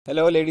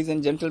Hello ladies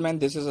and gentlemen,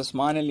 this is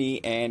Osman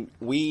Ali and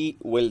we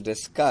will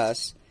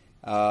discuss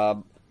a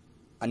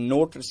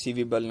note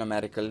receivable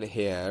numerical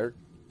here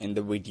in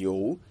the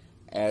video.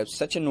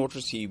 Such a note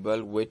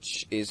receivable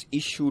which is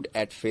issued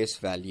at face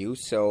value.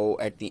 So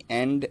at the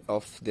end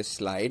of this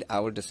slide I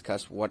will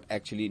discuss what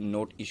actually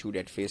note issued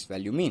at face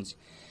value means.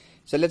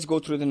 So let's go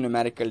through the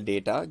numerical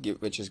data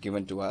which is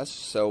given to us.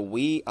 So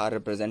we are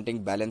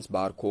representing Balance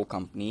Bar Co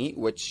company,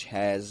 which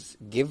has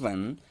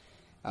given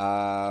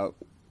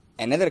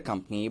another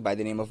company by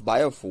the name of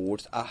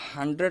Biofoods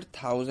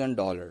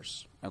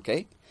 $100,000.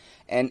 Okay,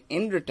 and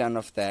in return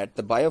of that,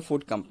 the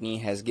Biofood company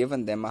has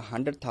given them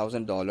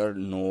 $100,000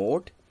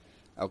 note,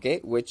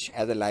 okay, which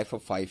has a life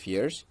of 5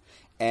 years.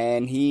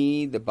 And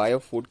the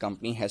Biofood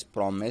company has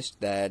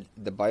promised that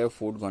the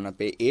Biofood gonna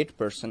pay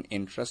 8%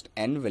 interest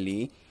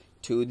annually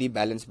to the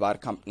Balance Bar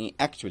company.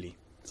 Actually,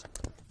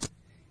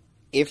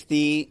 if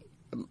the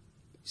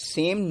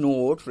same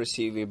note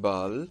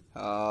receivable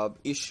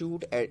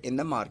issued in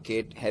the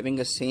market having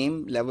a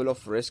same level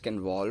of risk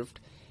involved,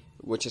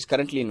 which is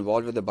currently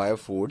involved with the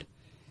Biofood,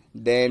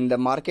 then the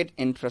market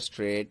interest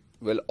rate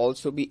will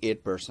also be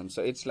 8%.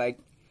 So it's like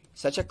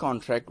such a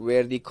contract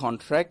where the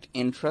contract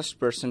interest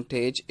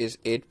percentage is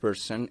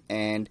 8%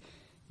 and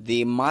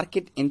the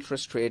market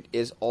interest rate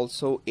is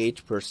also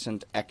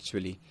 8%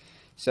 actually.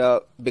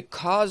 So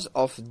because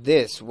of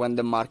this, when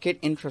the market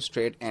interest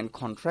rate and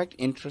contract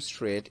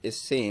interest rate is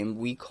same,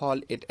 we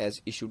call it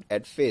as issued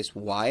at face.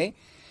 Why?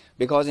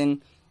 Because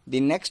in the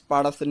next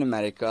part of the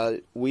numerical,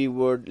 we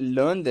would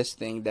learn this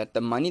thing that the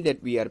money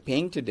that we are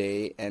paying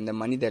today and the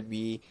money that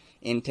we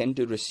intend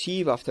to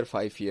receive after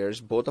 5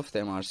 years, both of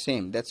them are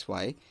same. That's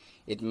why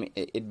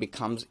it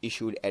becomes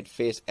issued at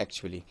face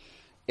actually.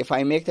 If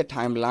I make the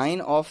timeline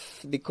of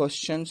the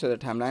question, so the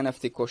timeline of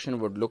the question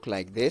would look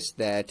like this,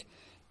 that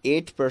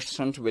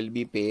 8% will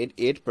be paid.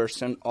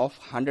 8% of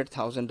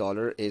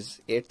 $100,000 is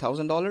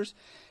 $8,000.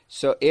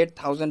 So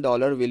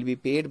 $8,000 will be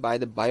paid by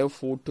the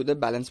Biofood to the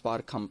Balance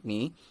Bar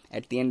company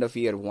at the end of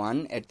year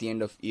 1, at the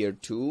end of year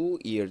 2,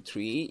 year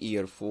 3,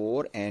 year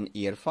 4, and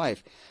year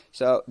 5.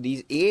 So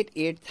these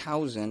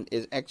 8,000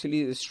 is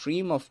actually the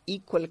stream of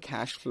equal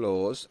cash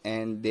flows,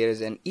 and there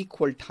is an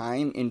equal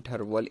time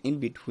interval in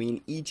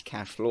between each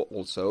cash flow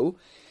also.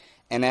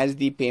 And as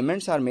the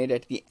payments are made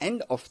at the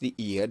end of the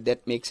year,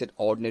 that makes it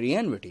ordinary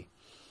annuity.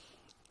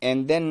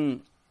 And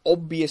then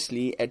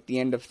obviously at the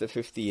end of the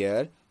 5th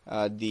year,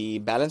 the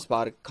Balance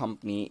Bar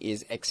company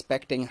is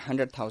expecting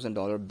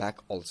 $100,000 back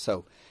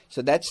also.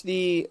 So that's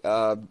the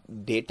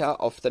data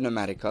of the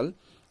numerical.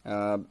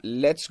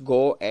 Let's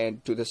go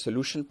to the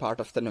solution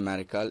part of the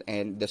numerical,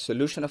 and the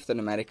solution of the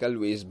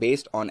numerical is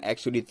based on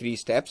actually 3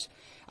 steps.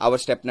 Our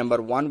step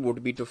number 1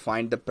 would be to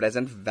find the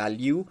present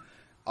value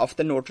of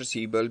the note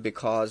receivable,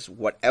 because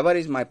whatever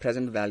is my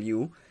present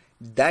value,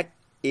 that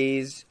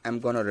is I'm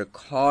going to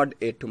record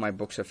it to my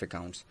books of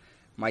accounts.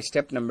 My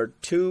step number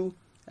 2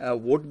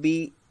 would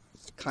be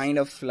kind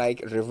of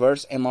like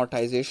reverse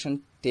amortization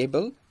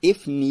table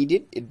if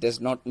needed. It does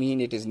not mean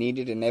it is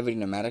needed in every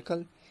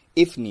numerical,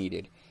 if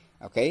needed.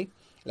 Okay,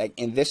 like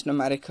in this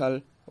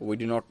numerical we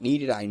do not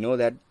need it. I know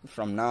that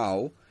from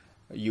now.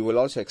 You will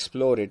also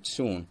explore it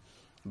soon.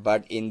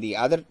 But in the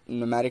other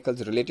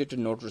numericals related to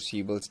note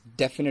receivables,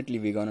 definitely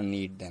we're going to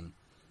need them.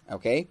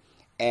 Okay,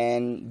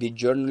 and the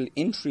journal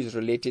entries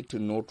related to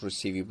note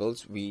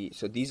receivables,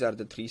 so these are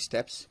the 3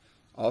 steps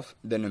of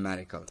the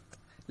numerical.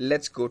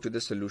 Let's go to the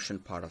solution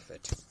part of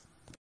it.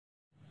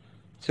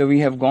 So we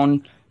have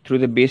gone through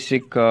the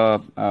basic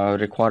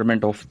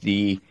requirement of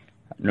the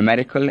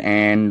numerical,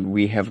 and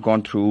we have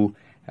gone through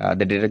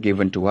the data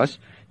given to us.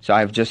 So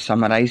I've just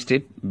summarized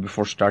it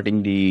before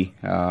starting the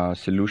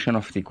solution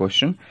of the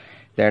question,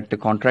 that the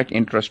contract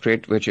interest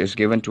rate which is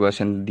given to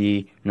us in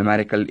the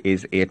numerical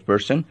is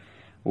 8%,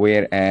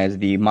 whereas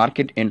the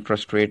market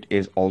interest rate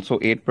is also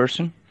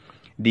 8%.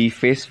 The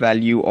face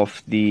value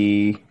of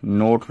the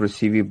note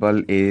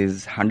receivable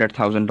is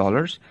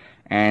 $100,000,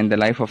 and the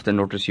life of the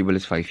note receivable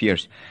is 5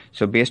 years.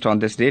 So based on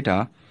this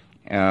data,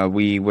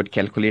 we would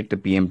calculate the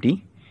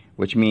PMT,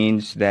 which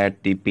means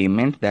that the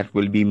payment that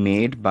will be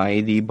made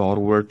by the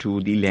borrower to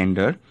the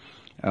lender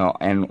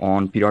and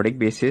on periodic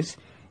basis.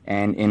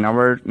 And in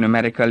our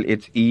numerical,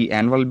 it's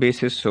annual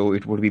basis, so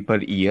it would be per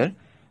year,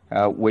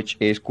 which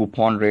is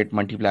coupon rate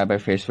multiplied by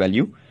face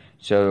value.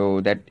 So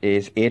that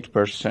is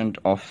 8%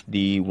 of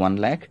the 1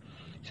 lakh.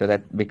 So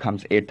that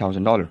becomes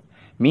 $8,000.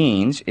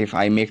 Means if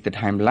I make the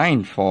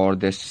timeline for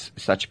this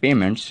such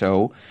payment,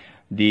 so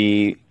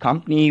the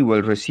company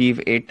will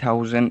receive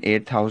 8,000,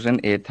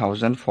 8,000,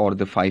 8,000 for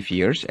the 5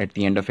 years at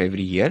the end of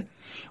every year,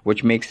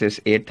 which makes this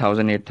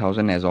 8,000,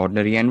 8,000 as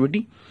ordinary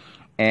annuity.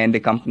 And the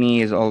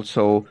company is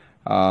also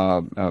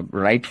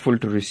rightful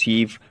to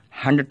receive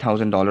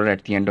 $100,000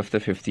 at the end of the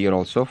 5th year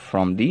also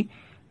from the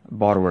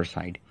borrower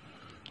side.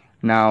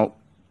 Now,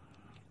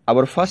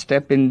 our first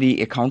step in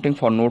the accounting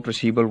for note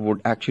receivable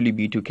would actually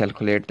be to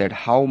calculate that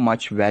how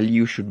much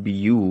value should be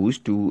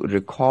used to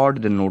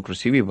record the note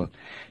receivable.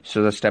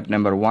 So the step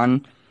number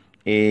 1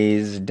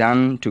 is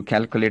done to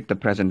calculate the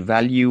present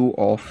value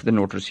of the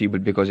note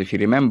receivable, because if you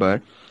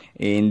remember,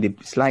 in the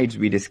slides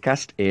we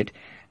discussed it,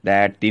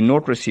 that the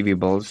note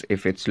receivables,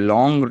 if it's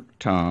long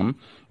term,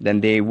 then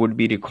they would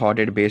be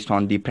recorded based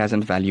on the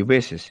present value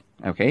basis.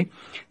 Okay,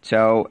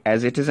 so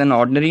as it is an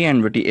ordinary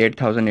annuity,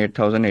 8,000,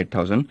 8,000,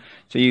 8,000.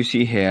 So you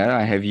see here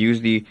I have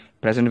used the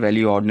present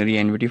value ordinary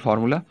annuity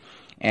formula,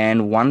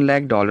 and $1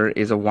 lakh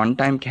is a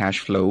one-time cash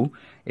flow.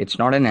 It's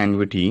not an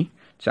annuity.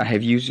 So I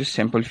have used a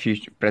simple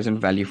present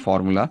value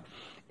formula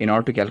in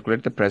order to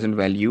calculate the present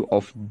value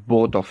of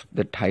both of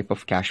the type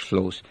of cash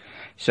flows.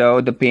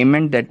 So the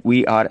payment that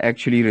we are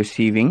actually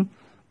receiving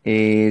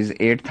is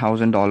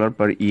 $8,000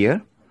 per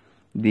year.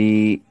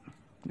 The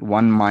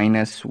 1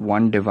 minus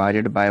 1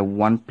 divided by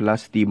 1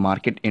 plus the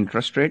market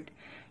interest rate.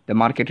 The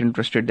market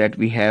interest rate that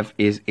we have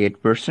is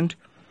 8%.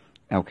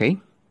 Okay.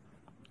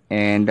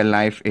 And the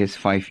life is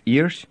 5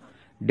 years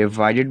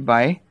divided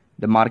by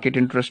the market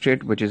interest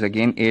rate, which is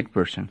again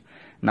 8%.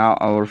 Now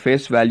our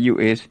face value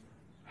is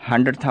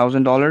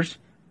 $100,000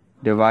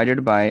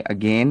 divided by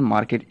again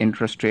market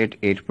interest rate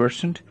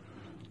 8%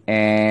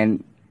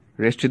 and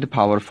raised to the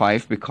power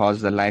 5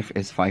 because the life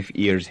is 5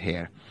 years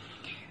here.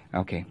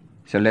 Okay,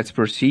 so let's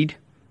proceed.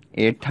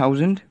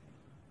 8,000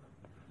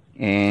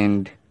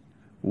 and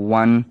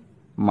 1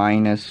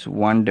 minus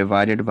 1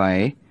 divided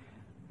by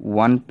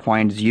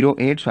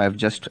 1.08. So I've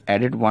just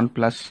added 1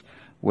 plus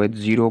with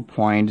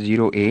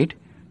 0.08.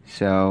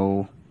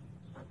 So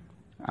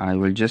I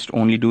will just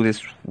only do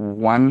this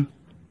one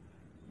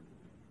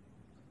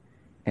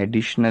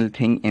additional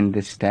thing in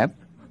this step,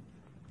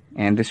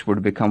 and this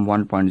would become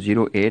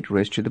 1.08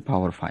 raised to the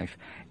power 5.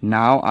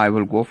 Now I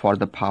will go for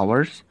the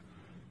powers.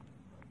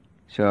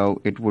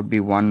 So it would be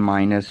 1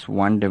 minus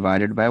 1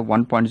 divided by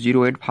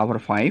 1.08 power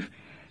 5.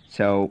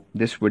 So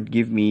this would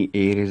give me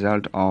a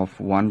result of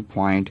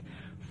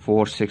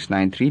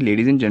 1.4693.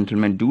 Ladies and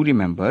gentlemen, do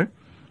remember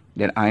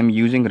that I am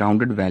using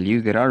rounded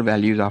values. There are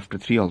values after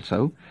 3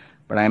 also,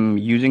 but I am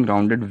using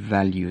rounded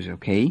values.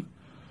 Okay,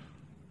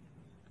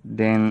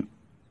 then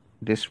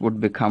this would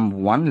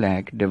become 1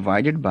 lakh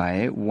divided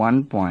by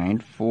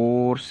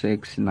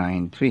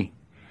 1.4693.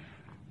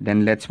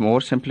 Then let's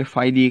more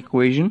simplify the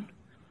equation.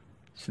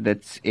 So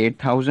that's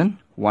 8,000,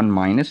 1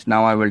 minus.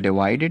 Now I will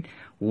divide it.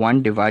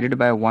 1 divided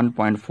by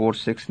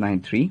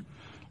 1.4693.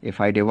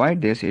 If I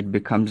divide this, it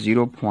becomes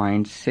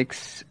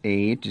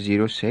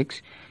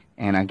 0.6806.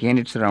 And again,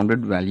 it's a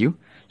rounded value.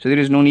 So there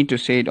is no need to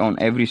say it on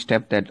every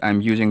step that I'm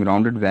using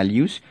rounded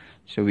values.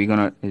 So we're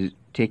going to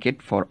take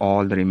it for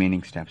all the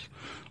remaining steps.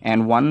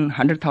 And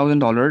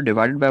 $100,000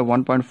 divided by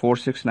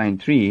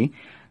 1.4693,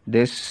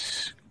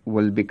 this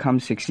will become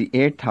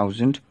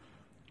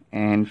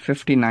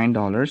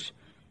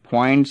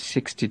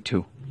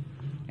 $68,059.62.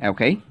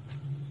 Okay.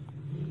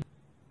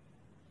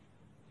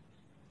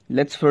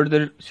 Let's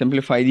further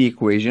simplify the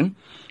equation.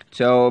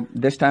 So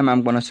this time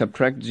I'm going to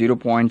subtract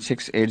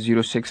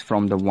 0.6806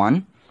 from the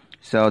 1.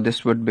 So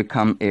this would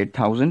become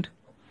 8,000.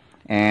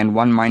 And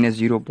 1 minus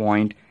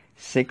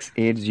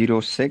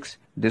 0.6806,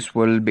 this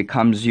will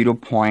become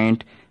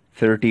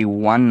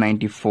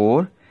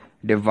 0.3194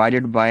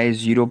 divided by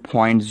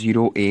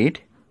 0.08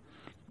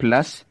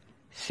 plus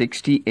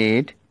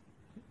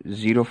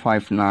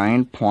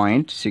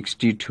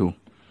 68,059.62.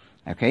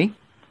 Okay.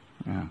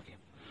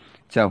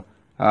 So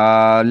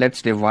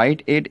let's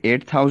divide it.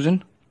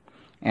 8,000,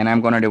 and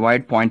I'm going to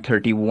divide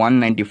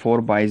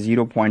 0.3194 by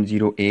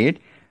 0.08.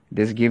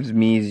 This gives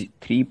me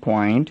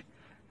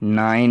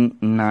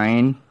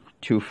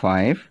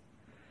 3.9925,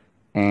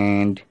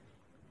 and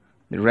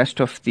the rest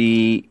of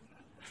the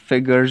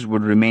figures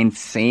would remain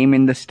same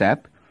in the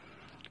step.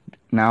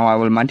 Now I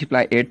will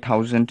multiply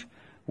 8,000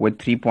 with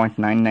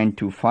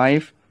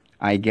 3.9925.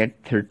 I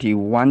get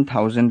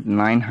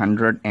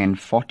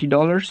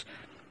 $31,940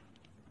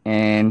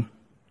 and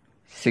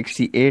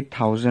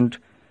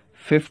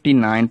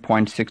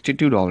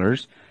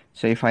 $68,059.62.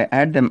 So if I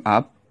add them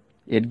up,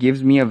 it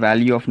gives me a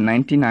value of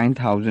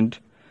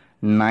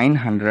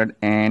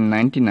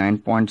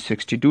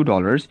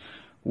 $99,999.62,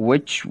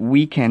 which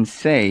we can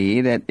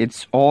say that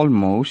it's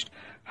almost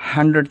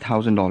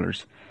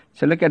 $100,000.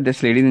 So look at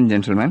this, ladies and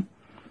gentlemen.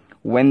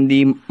 When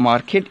the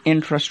market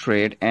interest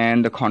rate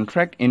and the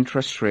contract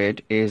interest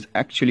rate is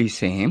actually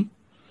same,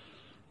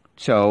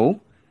 so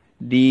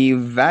the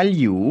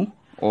value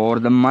or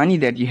the money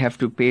that you have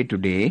to pay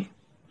today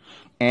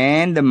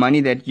and the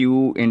money that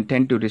you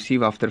intend to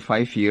receive after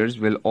 5 years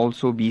will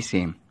also be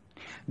same.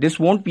 This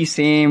won't be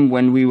same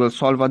when we will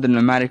solve other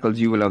numericals.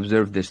 You will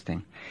observe this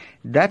thing.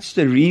 That's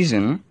the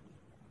reason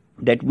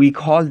that we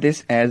call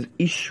this as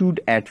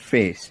issued at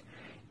face.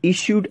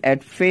 Issued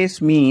at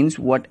face means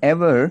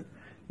whatever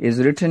is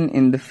written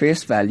in the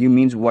face value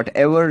means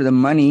whatever the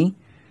money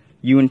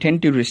you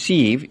intend to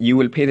receive, you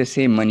will pay the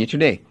same money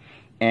today.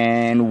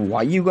 And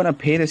why you gonna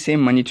pay the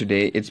same money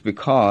today? It's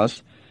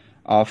because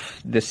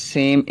of the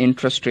same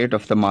interest rate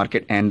of the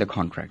market and the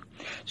contract.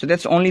 So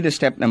that's only the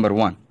step number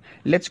 1.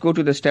 Let's go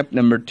to the step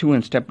number 2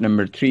 and step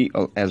number 3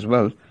 as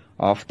well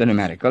of the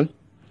numerical.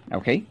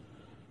 Okay.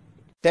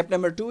 Step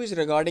number 2 is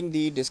regarding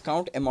the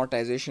discount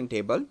amortization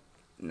table.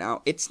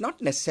 Now, it's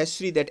not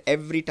necessary that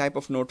every type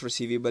of note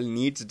receivable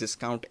needs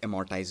discount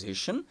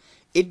amortization.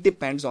 It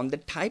depends on the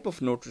type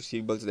of note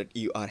receivables that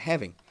you are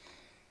having.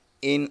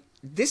 In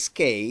this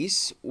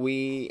case,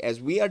 as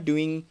we are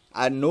doing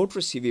a note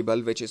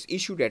receivable which is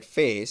issued at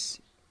face,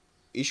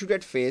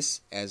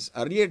 as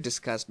earlier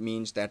discussed,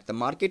 means that the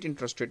market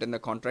interest rate and the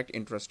contract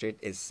interest rate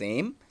is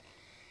same.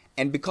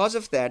 And because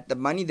of that, the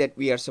money that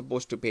we are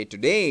supposed to pay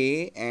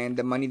today and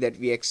the money that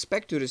we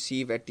expect to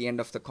receive at the end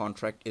of the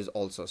contract is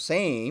also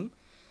same.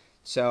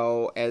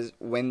 So as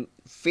when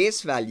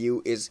face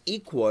value is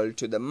equal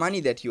to the money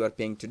that you are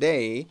paying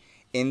today,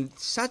 in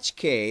such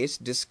case,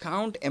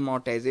 discount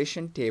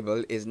amortization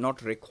table is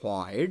not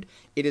required.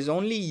 It is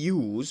only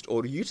used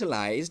or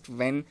utilized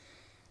when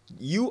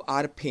you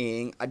are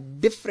paying a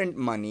different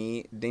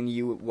money than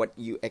what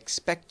you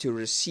expect to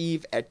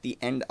receive at the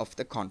end of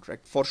the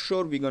contract. For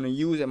sure, we're going to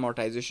use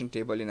amortization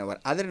table in our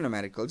other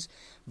numericals,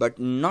 but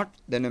not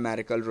the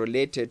numerical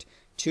related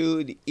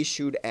to the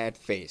issued at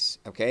face.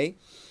 Okay.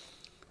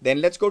 Then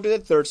let's go to the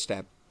third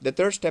step. The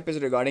third step is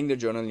regarding the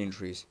journal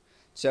entries.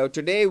 So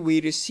today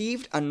we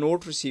received a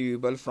note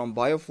receivable from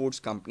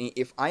Biofoods company.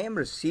 If I am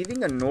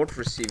receiving a note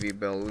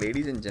receivable,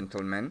 ladies and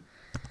gentlemen,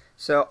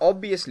 so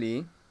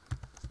obviously,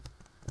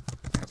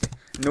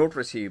 note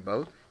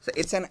receivable, so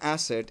it's an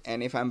asset,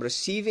 and if I'm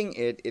receiving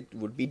it, it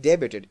would be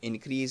debited.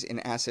 Increase in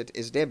asset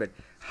is debit.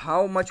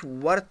 How much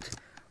worth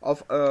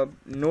of a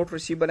note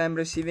receivable I'm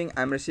receiving?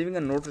 I'm receiving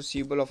a note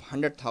receivable of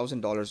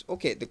 $100,000.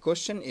 Okay, the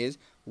question is,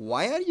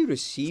 why are you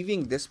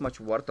receiving this much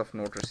worth of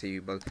note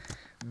receivable?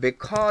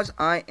 Because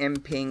I am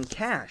paying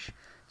cash.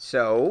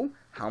 So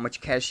how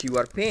much cash you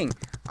are paying?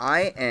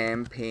 I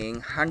am paying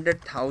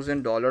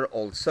 $100,000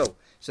 also.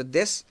 So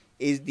this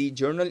is the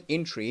journal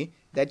entry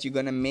that you're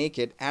going to make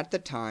it at the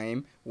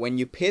time when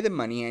you pay the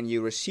money and you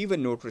receive a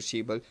note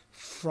receivable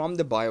from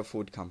the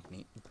biofood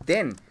company.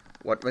 Then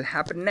what will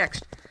happen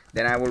next?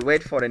 Then I will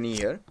wait for an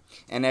year,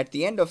 and at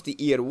the end of the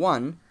year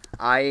 1,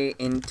 I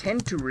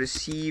intend to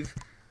receive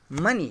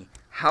money.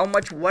 How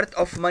much worth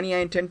of money I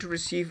intend to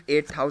receive?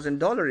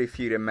 $8,000, if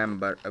you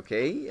remember.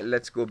 Okay,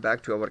 let's go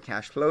back to our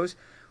cash flows.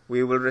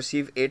 We will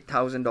receive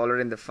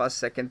 $8,000 in the first,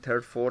 second,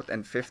 third, fourth,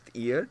 and fifth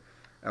year.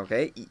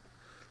 Okay,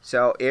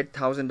 so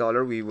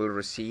 $8,000 we will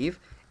receive.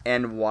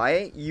 And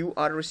why you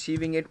are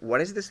receiving it?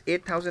 What is this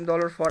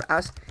 $8,000 for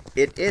us?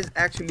 It is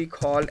actually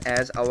called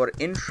as our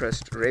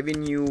interest,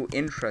 revenue,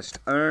 interest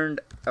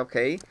earned.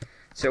 Okay,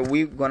 so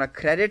we're gonna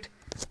credit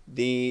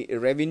the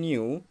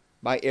revenue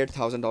by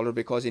 $8,000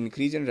 because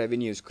increase in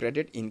revenue is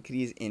credit,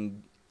 increase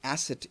in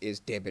asset is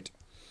debit.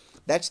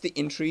 That's the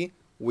entry.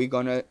 We're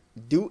gonna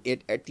do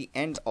it at the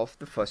end of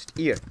the first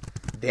year.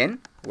 Then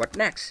what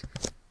next?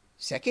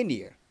 Second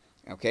year.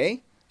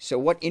 Okay, so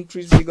what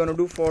entries we're gonna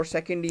do for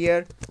second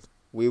year?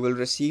 We will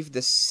receive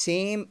the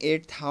same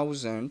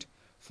 8,000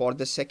 for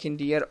the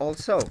second year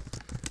also,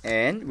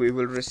 and we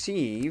will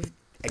receive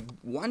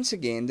once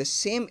again the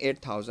same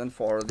 8,000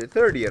 for the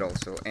third year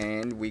also,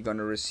 and we're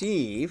gonna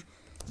receive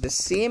the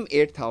same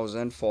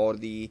 8,000 for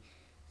the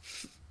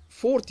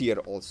fourth year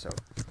also,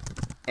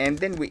 and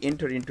then we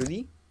enter into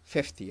the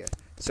fifth year.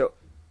 So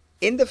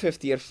in the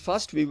fifth year,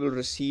 first we will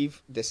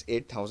receive this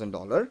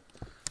 $8,000,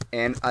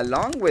 and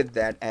along with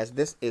that, as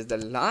this is the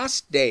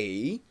last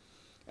day,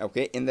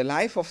 okay, in the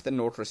life of the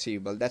note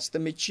receivable, that's the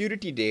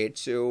maturity date,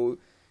 so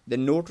the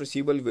note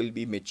receivable will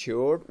be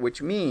matured,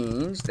 which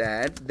means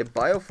that the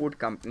biofood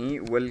company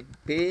will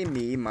pay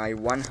me my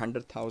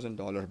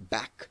 $100,000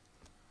 back.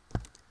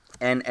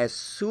 And as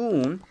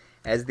soon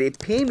as they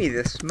pay me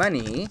this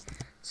money,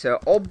 so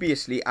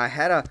obviously I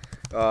had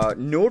a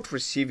note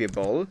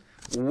receivable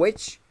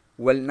which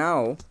will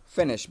now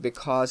finish,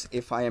 because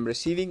if I am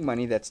receiving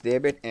money, that's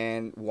debit.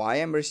 And why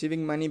I'm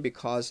receiving money?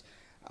 Because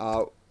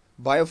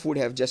Biofood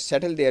have just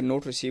settled their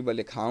note receivable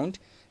account,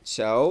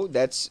 so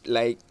that's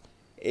like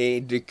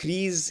a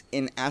decrease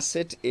in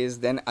asset is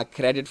then a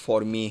credit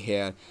for me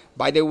here.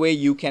 By the way,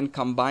 you can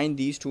combine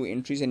these two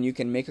entries and you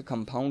can make a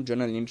compound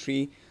journal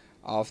entry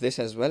of this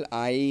as well.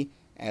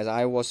 As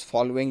I was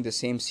following the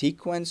same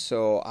sequence,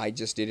 so I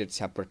just did it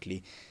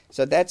separately.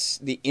 So that's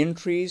the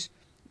entries.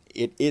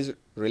 It is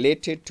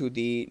related to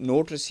the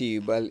note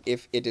receivable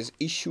if it is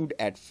issued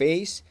at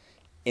face.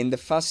 In the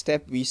first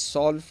step, we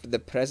solved the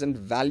present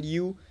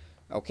value.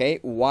 Okay,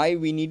 why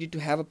we needed to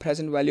have a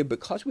present value?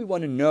 Because we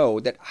want to know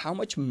that how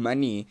much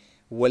money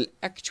will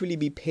actually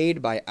be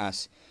paid by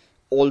us,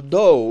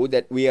 although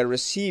that we are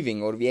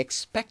receiving or we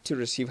expect to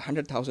receive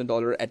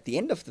 $100,000 at the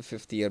end of the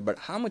fifth year, but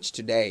how much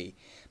today?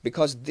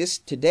 Because this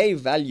today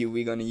value,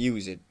 we're going to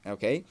use it.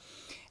 Okay,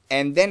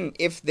 and then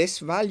if this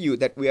value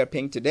that we are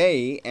paying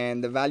today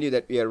and the value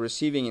that we are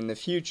receiving in the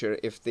future,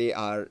 if they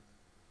are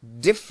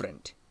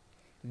different,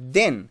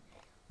 then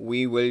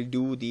we will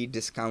do the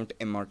discount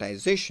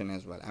amortization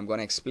as well. I'm going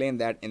to explain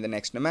that in the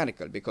next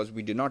numerical, because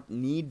we do not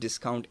need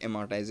discount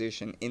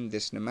amortization in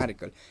this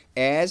numerical,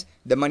 as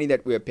the money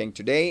that we are paying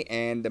today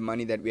and the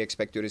money that we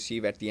expect to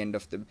receive at the end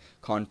of the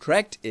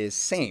contract is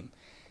same.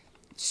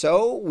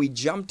 So we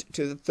jumped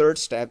to the third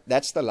step.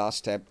 That's the last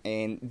step,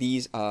 and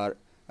these are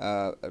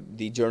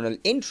the journal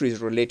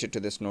entries related to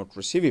this note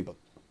receivable.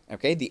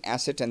 Okay, the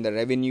asset and the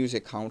revenues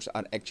accounts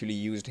are actually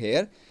used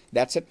here.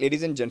 That's it,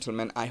 ladies and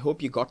gentlemen. I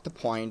hope you got the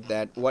point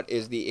that what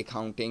is the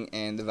accounting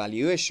and the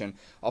valuation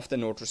of the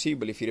note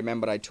receivable. If you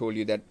remember, I told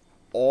you that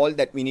all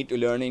that we need to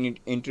learn in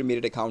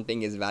intermediate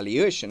accounting is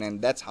valuation, and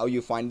that's how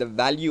you find the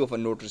value of a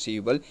note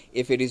receivable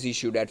if it is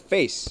issued at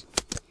face.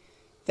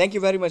 Thank you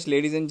very much,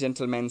 ladies and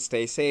gentlemen.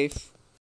 Stay safe.